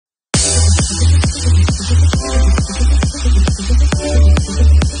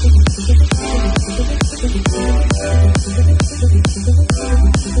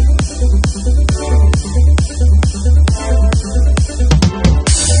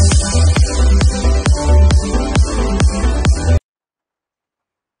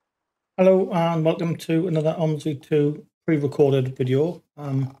Hello and welcome to another OMSI 2 pre-recorded video.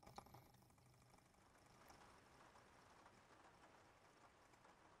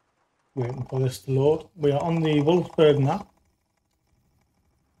 Waiting for this to load. We are on the Wolfsburg map.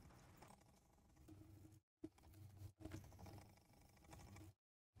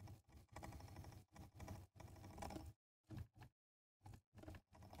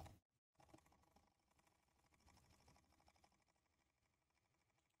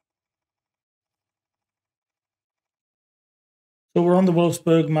 So we're on the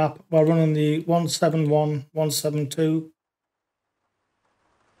Wolfsburg map. We're running the 171, 172.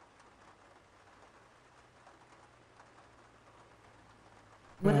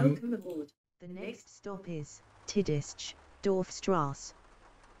 Welcome aboard. The next stop is Tiddisch, Dorfstrasse.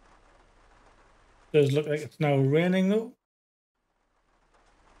 Does look like it's now raining though.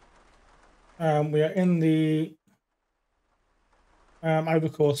 We are in the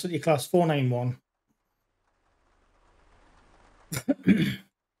Iveco City Class 491.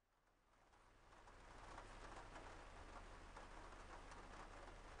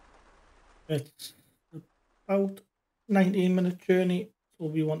 It's about 19-minute journey, so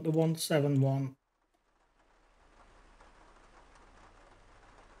we want the 171.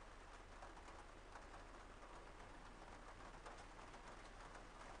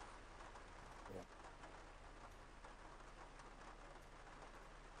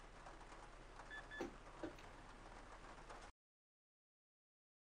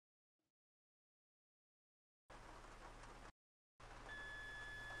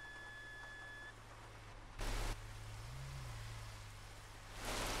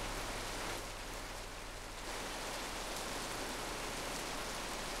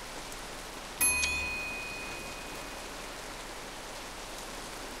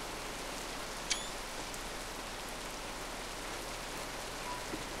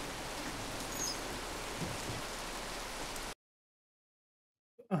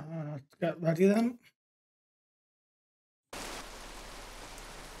 Let's get ready then.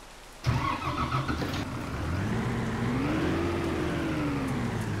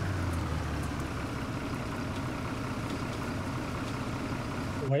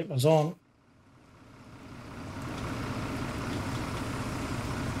 The wipers on.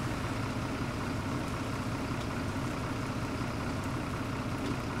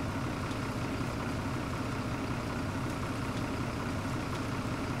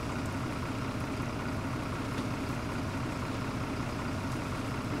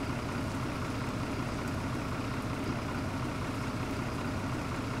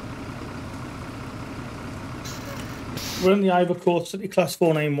 We're in the Iveco City Class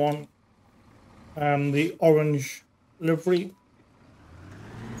 491, the orange livery.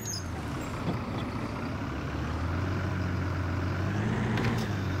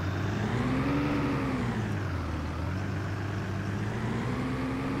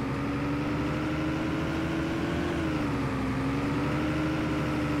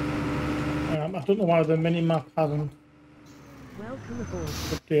 I don't know why the mini-map hasn't Welcome aboard.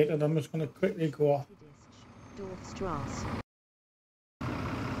 updated. I'm just going to quickly go off Tiddisch, Dorfstrasse.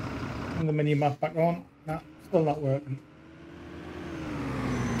 and the mini-map back on. Nah, still not working.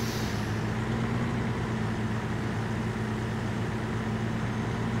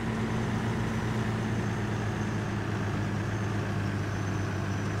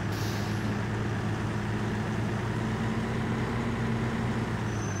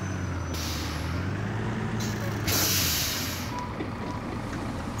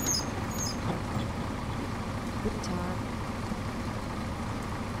 Guten Tag.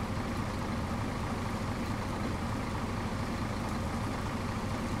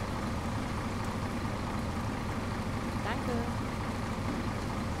 Danke.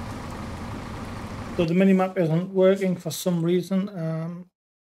 So the mini-map isn't working for some reason.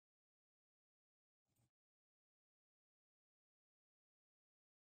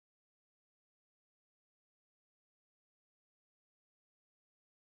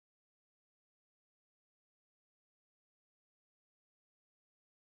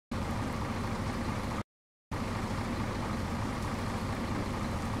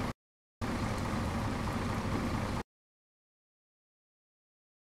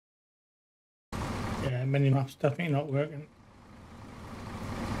 Yeah, mini-map's definitely not working.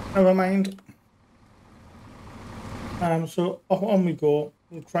 Never mind. So on we go.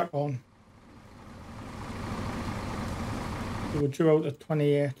 We'll crack on. We're due out at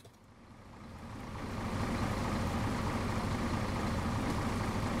 28.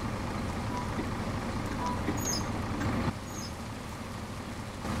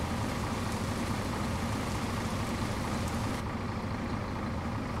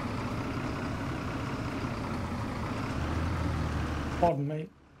 Pardon me.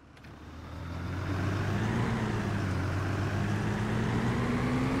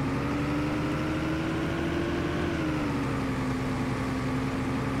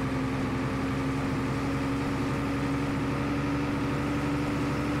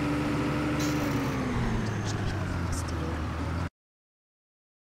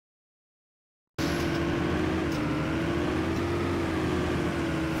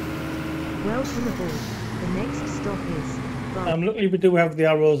 Welcome aboard. The next stop is Luckily we do have the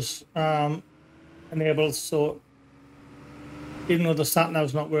arrows enabled, so even though the sat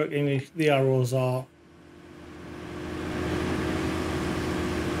nav's not working, the arrows are.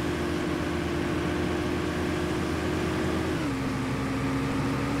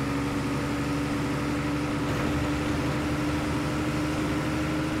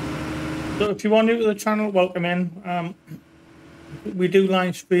 So if you are new to the channel, welcome in. We do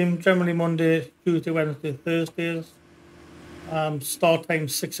live stream generally Monday, Tuesday, Wednesday, Thursdays. Start time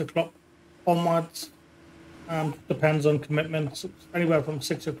 6 o'clock onwards. Depends on commitments. It's anywhere from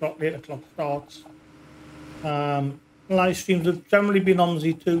 6 o'clock to 8 o'clock starts. Live streams have generally been on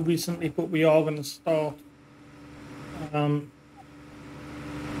Z2 recently, but we are going to start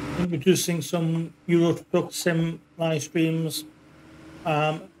introducing some Euro Truck Sim live streams,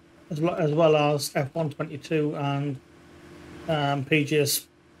 as well as F122 and PGS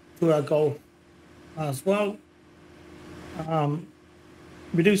Tour Golf as well.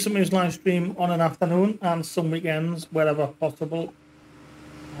 We do sometimes live stream on an afternoon and some weekends wherever possible.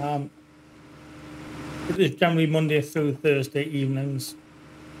 It is generally Monday through Thursday evenings.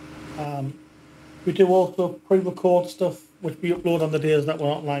 We do also pre-record stuff which we upload on the days that we're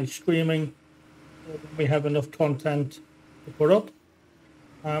not live streaming. We have enough content to put up,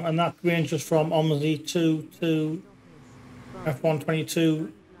 and that ranges from OMSI 2 to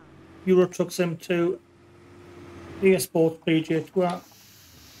F122, Euro Truck Sim 2, EA Sports PGA Tour,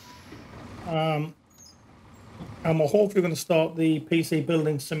 and we're hopefully going to start the PC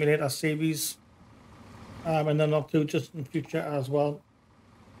Building Simulator series in the not too distant future as well.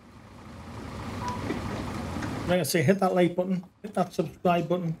 Like I say, hit that like button, hit that subscribe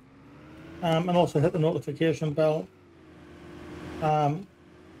button, and also hit the notification bell.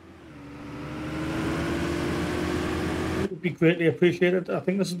 It would be greatly appreciated. I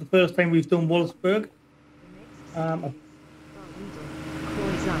think this is the first time we've done Wolfsburg. I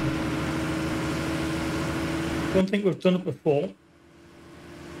don't think we've done it before.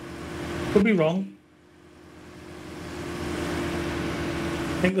 Could be wrong.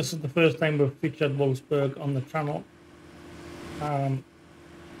 I think this is the first time we've featured Wolfsburg on the channel. We're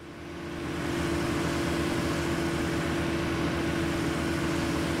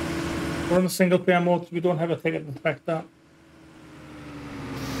on the single player mode, so we don't have a ticket inspector.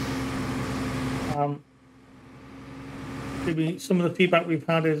 Maybe some of the feedback we've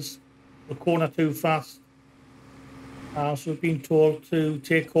had is the corner too fast. So we've been told to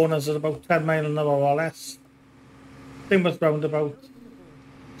take corners at about 10 miles an hour or less. Same with roundabout.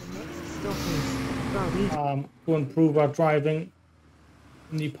 To improve our driving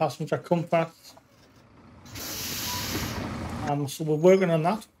and the passenger comfort. So we're working on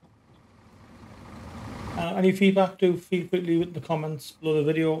that. Any feedback, do feel free to leave it in the comments below the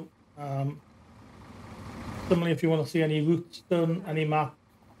video. Similarly, if you want to see any routes done, any map.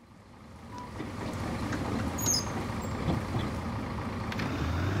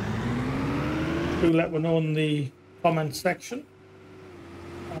 Do let me know in the comments section.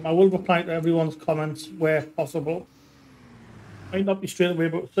 I will reply to everyone's comments where possible. Might not be straight away,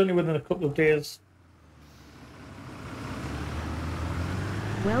 but certainly within a couple of days.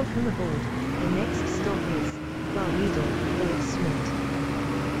 Welcome aboard. The next stop is Wolfsburg.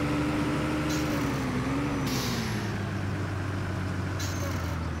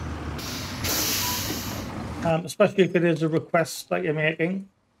 Especially if it is a request that you're making.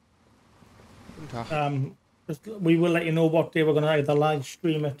 We will let you know what day we're going to either live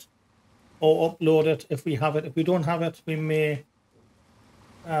stream it or upload it if we have it. If we don't have it, we may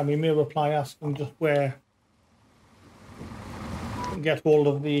reply asking just where we can get hold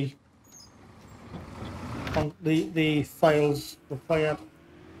of the files required.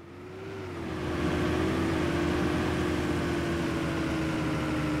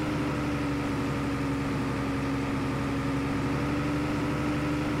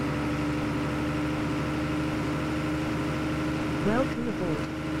 Welcome aboard.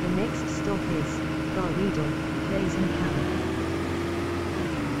 The next stop is Renown.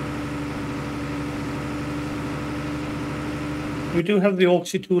 We do have the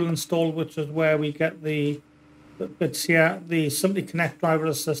OMSI tool installed, which is where we get the bits here. The Simply Connect driver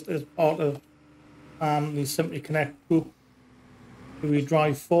assist is part of the Simply Connect group. we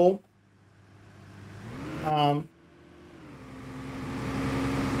drive for. I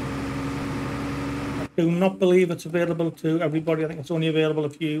do not believe it's available to everybody. I think it's only available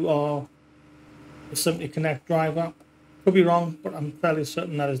if you are a Simply Connect driver. Could be wrong, but I'm fairly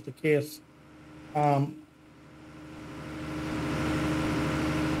certain that is the case.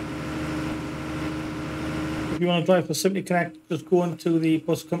 If you want to drive for Simply Connect, just go into the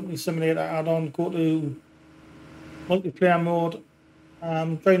Bus Company Simulator add-on, go to multiplayer mode,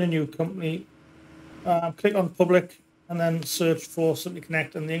 join a new company, click on public, and then search for Simply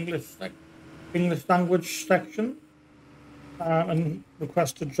Connect in the English language section, and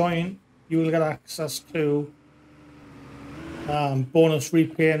request to join. You will get access to bonus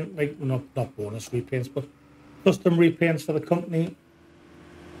repaint, like not bonus repaints, but custom repaints for the company.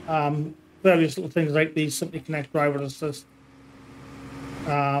 Various little things like the Simply Connect driver assist,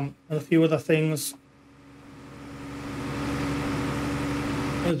 and a few other things,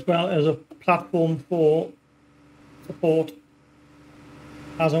 as well as a platform for support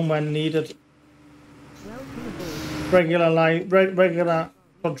as and when needed. Regular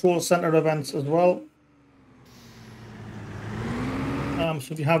control center events as well.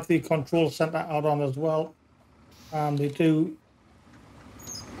 So if you have the control center add-on as well, they do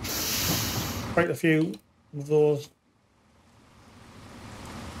quite a few of those.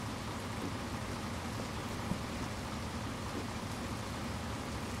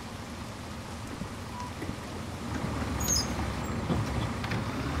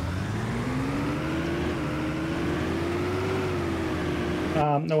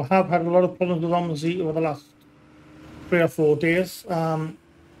 Now, I have had a lot of problems with OMSI over the last 3 or 4 days.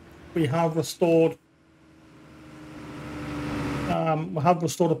 We have restored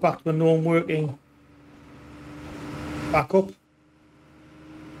it back to a known working backup.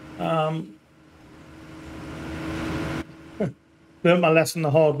 Learned my lesson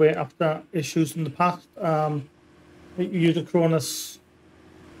the hard way after issues in the past. I used a Cronus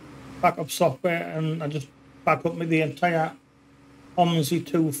backup software, and I just back up the entire OMSI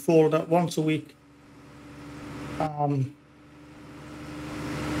 2 folder once a week. And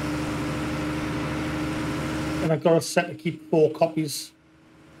I've got it set to keep 4 copies,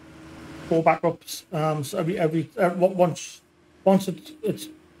 4 backups. So once it's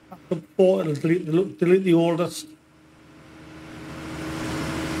backup 4, it'll delete the oldest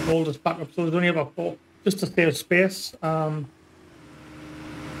backup. So there's only about 4, just to save space.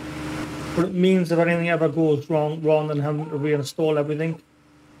 But it means if anything ever goes wrong, rather than having to reinstall everything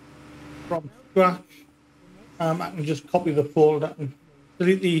from scratch, I can just copy the folder and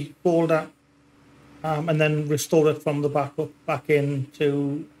delete the folder, and then restore it from the backup back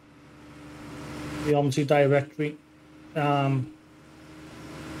into the OMSI directory. And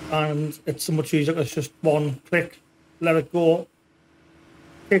it's so much easier. It's just one click, let it go.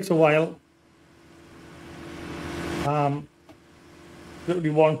 Takes a while.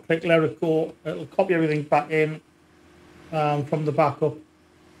 Literally one click, let it go. It'll copy everything back in from the backup.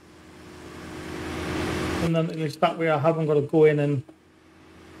 And then at least that way I haven't got to go in and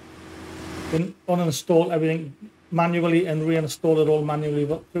uninstall everything manually and reinstall it all manually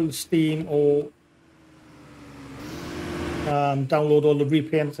through Steam, or download all the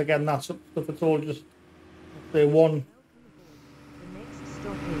repaints again, that sort of stuff. It's all just one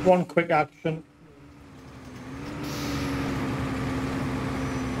quick action.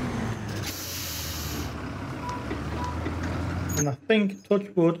 And I think, touch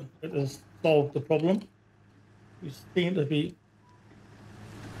wood, it has solved the problem. We seem to be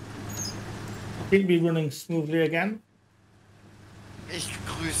running smoothly again. Ich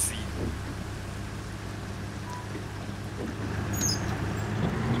grüße Sie.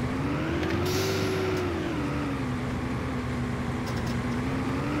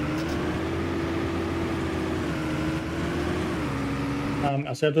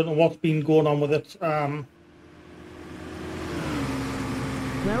 I said I don't know what's been going on with it.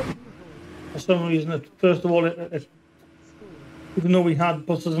 For some reason, first of all, even though we had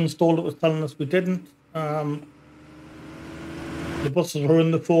buses installed, it was telling us we didn't. The buses were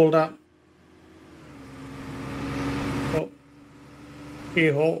in the folder. But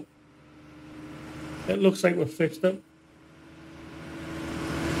hey ho, it looks like we've fixed it.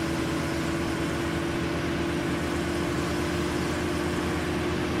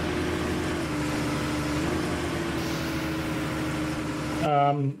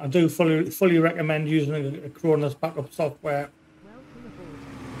 I do fully recommend using a Cronus backup software. Welcome aboard.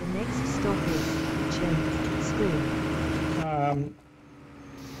 The next stop is Change School.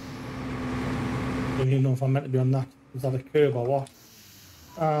 Don't even know if I'm meant to be on that. Is that a curve or what?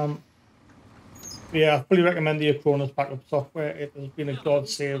 Yeah, I fully recommend the Acronis backup software. It has been a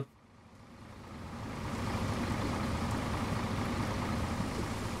godsend.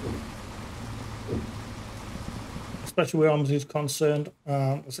 Especially where OMSI is concerned.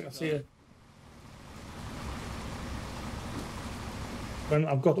 As I can see it. When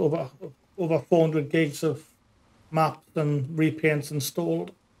I've got over 400 gigs of maps and repaints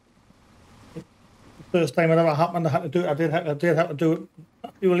installed. The first time it ever happened, I had to do it. I did have to do it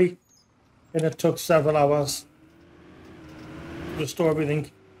manually, and it took several hours to restore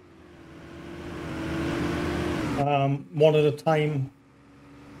everything, one at a time.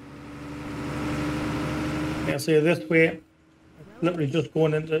 Yeah, so this way, literally just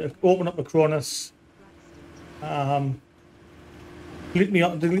going into open up Acronis, delete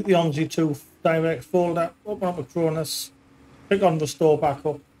the OMSI 2 direct folder, open up Acronis, click on Restore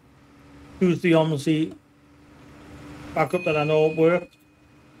Backup, choose the OMSI backup that I know worked,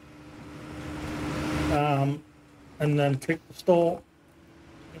 and then click Restore.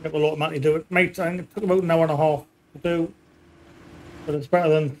 It will automatically do it. It took about an hour and a half to do, but it's better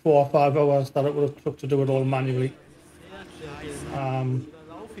than 4 or 5 hours that it would have took to do it all manually.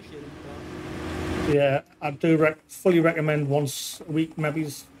 Yeah, I do fully recommend once a week,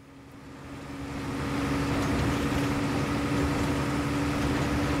 maybe.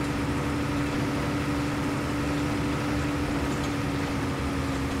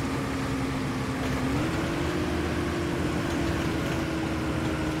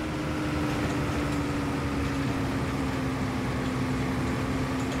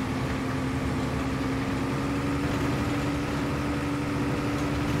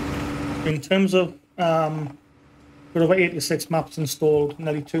 In terms of, we've over 86 maps installed,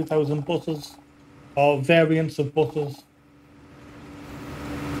 nearly 2,000 buses, or variants of buses.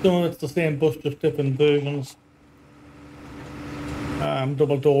 Some of it's the same bus, just different versions.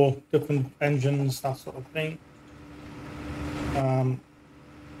 Double door, different engines, that sort of thing. And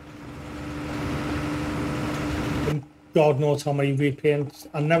God knows how many repaints.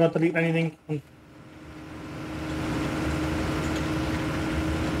 I never delete anything.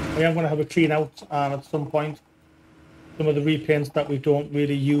 I am going to have a clean out at some point. Some of the repaints that we don't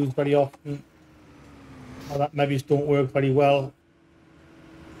really use very often, or that maybe don't work very well,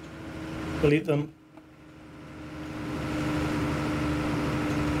 delete them.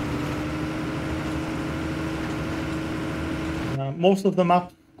 Most of the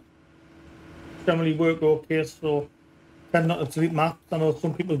maps generally work okay, so tend not to delete maps. I know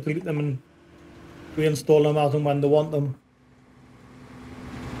some people delete them and reinstall them as and when they want them.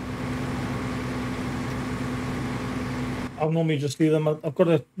 I'll normally just leave them. I've got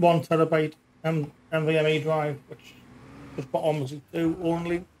a 1 terabyte MVME drive, which is for OMSI 2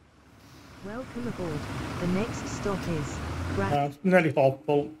 only. Welcome aboard. The next stop is It's nearly half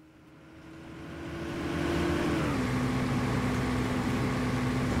full.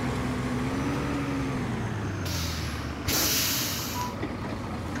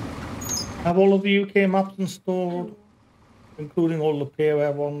 I have all of the UK maps installed, including all the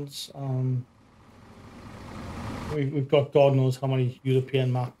pairware ones. We've got God knows how many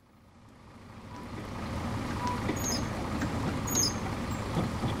European maps.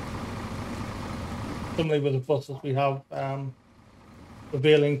 Similarly with the buses, we have the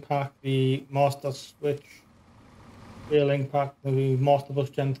Veiling Pack, the Masterswitch Veiling Pack, the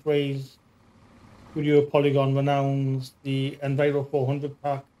Masterbus Gen 3s, Studio Polygon Renowns, the Enviro 400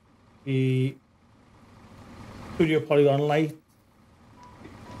 Pack, the Studio Polygon Lite,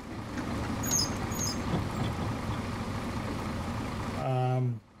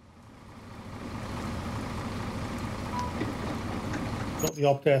 got the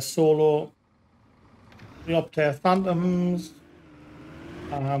Optare Solo, the Optare Phantoms,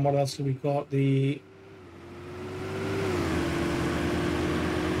 what else have we got? The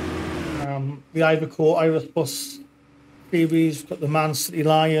Iveco Iris Bus series, got the Man City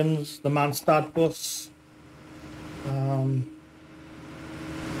Lions, the Masterbus, to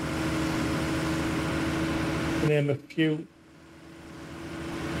name a few.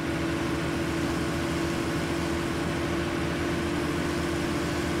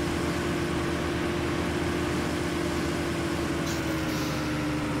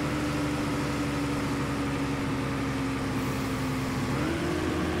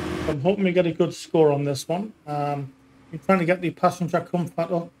 I'm hoping we get a good score on this one. I'm trying to get the passenger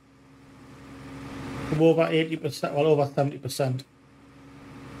comfort up to over 80%, well over 70%.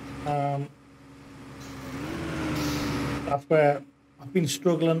 That's where I've been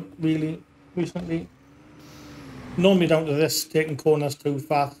struggling really recently. Normally down to this, taking corners too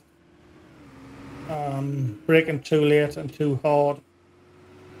fast, braking too late and too hard.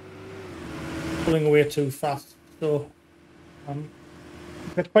 pulling away too fast. So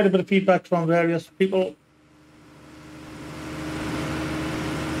get quite a bit of feedback from various people.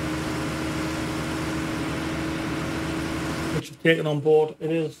 Which have taken on board.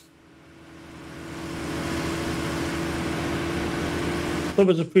 It is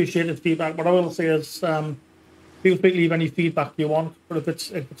always appreciated feedback. What I will say is feel free to leave any feedback you want, but if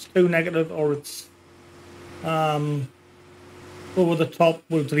it's too negative or it's over the top,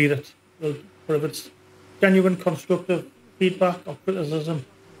 we'll delete it. But if it's genuine constructive feedback or criticism,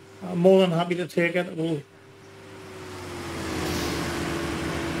 I'm more than happy to take it.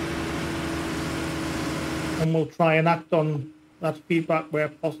 We'll try and act on that feedback where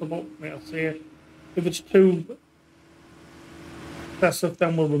possible. Like I say, if it's too excessive,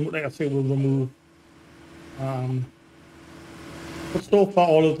 then we'll remove. But so far,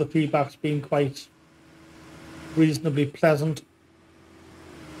 all of the feedback's been quite reasonably pleasant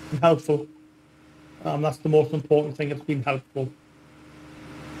and helpful. That's the most important thing. It's been helpful.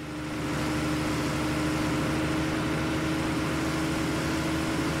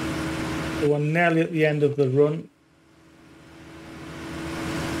 So we're nearly at the end of the run.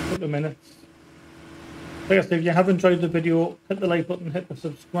 A couple of minutes. Like I said, if you have enjoyed the video, hit the like button, hit the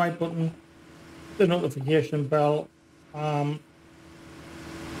subscribe button, hit the notification bell, and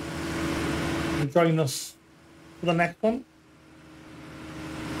join us for the next one.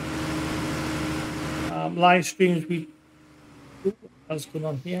 Live streams, what's going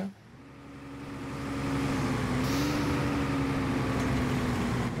on here?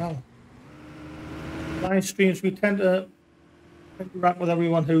 Well, live streams, we tend to interact with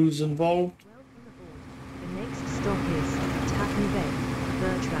everyone who's involved. Welcome aboard. The next stop is Tappy Bay,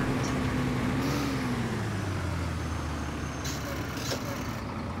 Bertrand.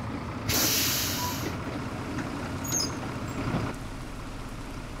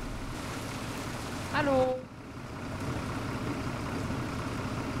 Hallo.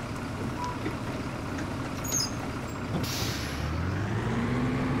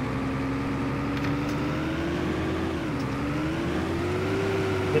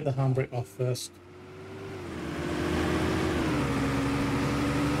 Get the handbrake off first.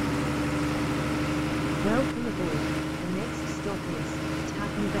 Welcome aboard. The next stop is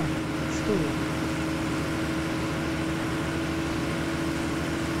Tappy Bay, School.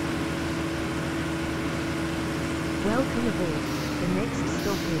 Welcome aboard. The next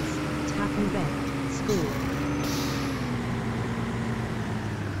stop is Tappy Bay, School.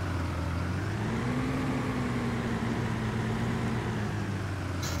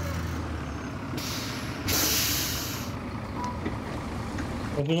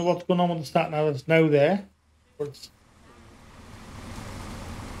 I don't know what's going on with the stat nav. It's now there, but it's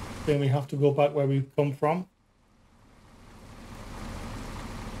then we have to go back where we've come from.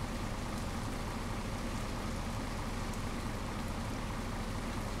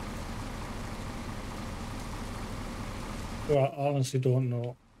 So I honestly don't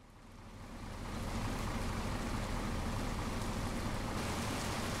know.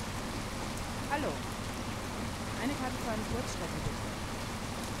 Hallo. Eine Karte für eine Kurzstrecke bitte.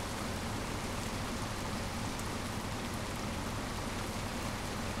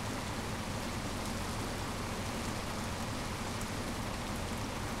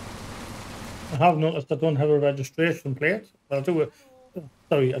 I have noticed I don't have a registration plate. Well, I do.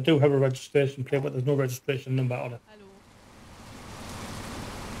 Sorry, I do have a registration plate, but there's no registration number on it. Hallo.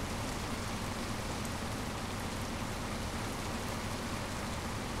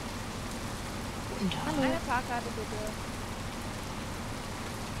 Hallo. Eine Fahrkarte bitte.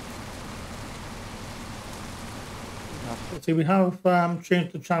 See, we have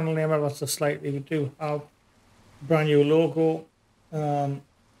changed the channel name ever so slightly. We do have a brand new logo.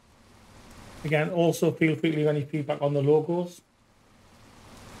 Again, also feel free to leave any feedback on the logos.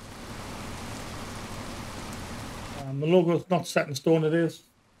 The logo is not set in stone, it is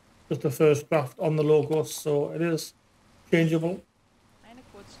just the first draft on the logo, so it is changeable. Eine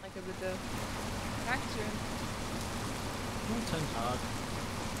Kurzstrecke bitte. Dankeschön. Guten Tag.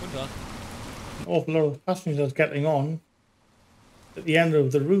 Guten Tag. An awful lot of passengers getting on at the end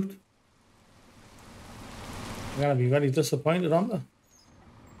of the route. They're going to be very disappointed, aren't they?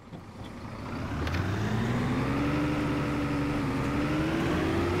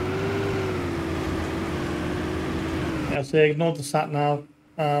 Yeah, so ignore the sat nav.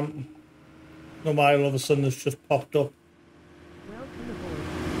 No why all of a sudden it's just popped up. Welcome aboard.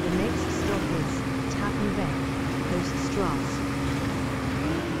 The next stop is Tappy Bay, Poststrasse.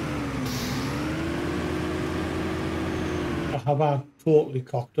 I have I totally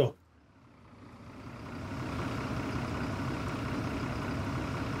cocked up.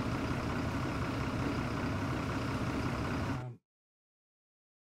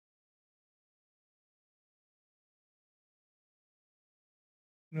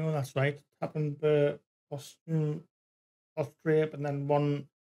 No, that's right. Happened Austin, Australia, and then one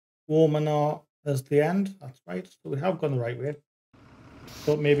Warmanar as the end. That's right. So we have gone the right way.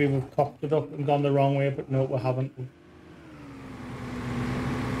 Thought maybe we've cocked it up and gone the wrong way, but no, we haven't.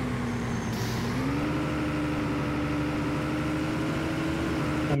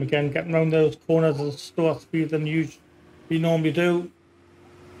 And again, getting around those corners at a slower speed than we normally do.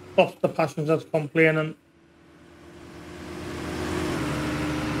 Stops the passengers complaining.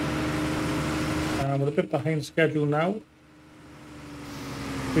 We're a bit behind schedule now,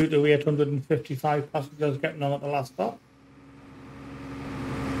 due to 855 passengers getting on at the last stop.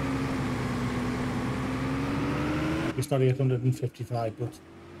 It's not 855, but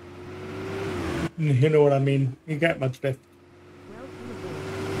you know what I mean. You get my drift.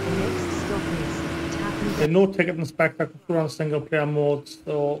 The next stop is Tappenden. There's no ticket inspector because we're on single player mode,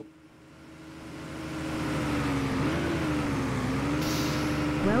 so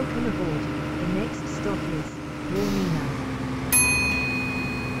Welcome aboard. The next stop is Renown.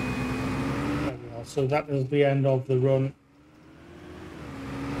 there we are. So that is the end of the run.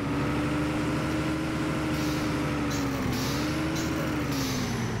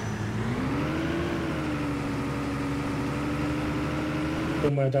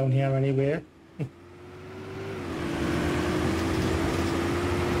 Somewhere down here anyway.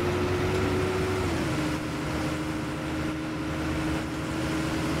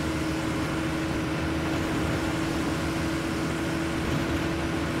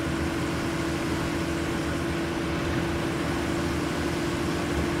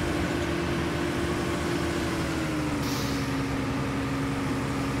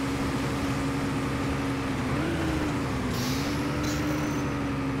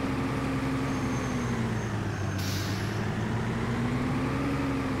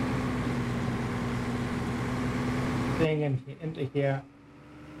 Thing into here.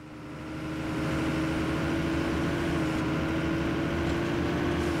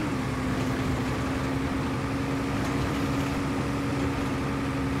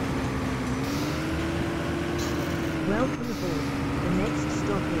 Welcome aboard. The next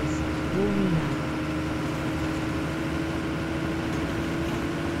stop is Renown.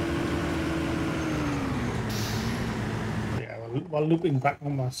 Yeah, while looping back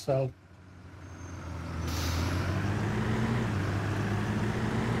on myself.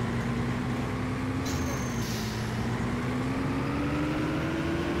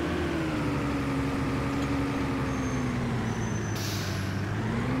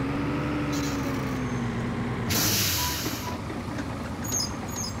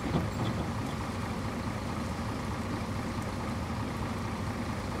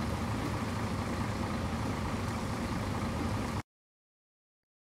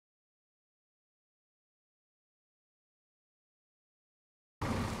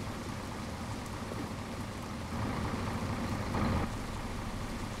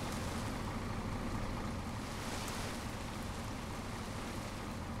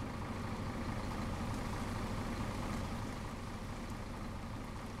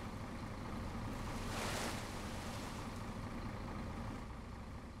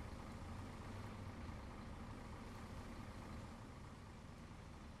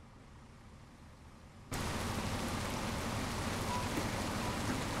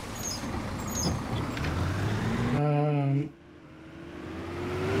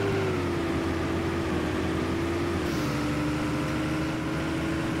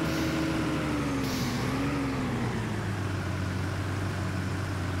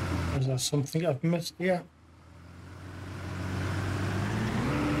 Is there something I've missed here?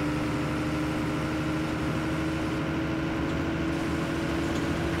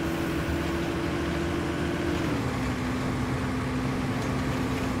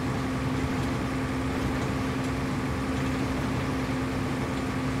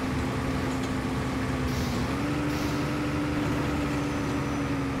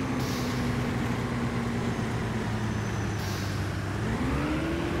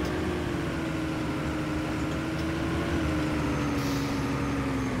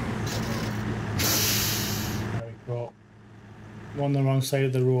 On the wrong side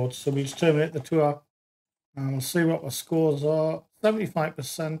of the road, so we just terminate the tour and we'll see what our scores are.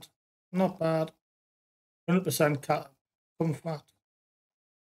 75%, not bad. 100% comfort,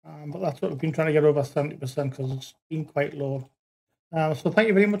 but that's what we've been trying to get over 70% because it's been quite low. So thank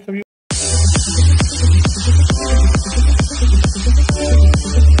you very much for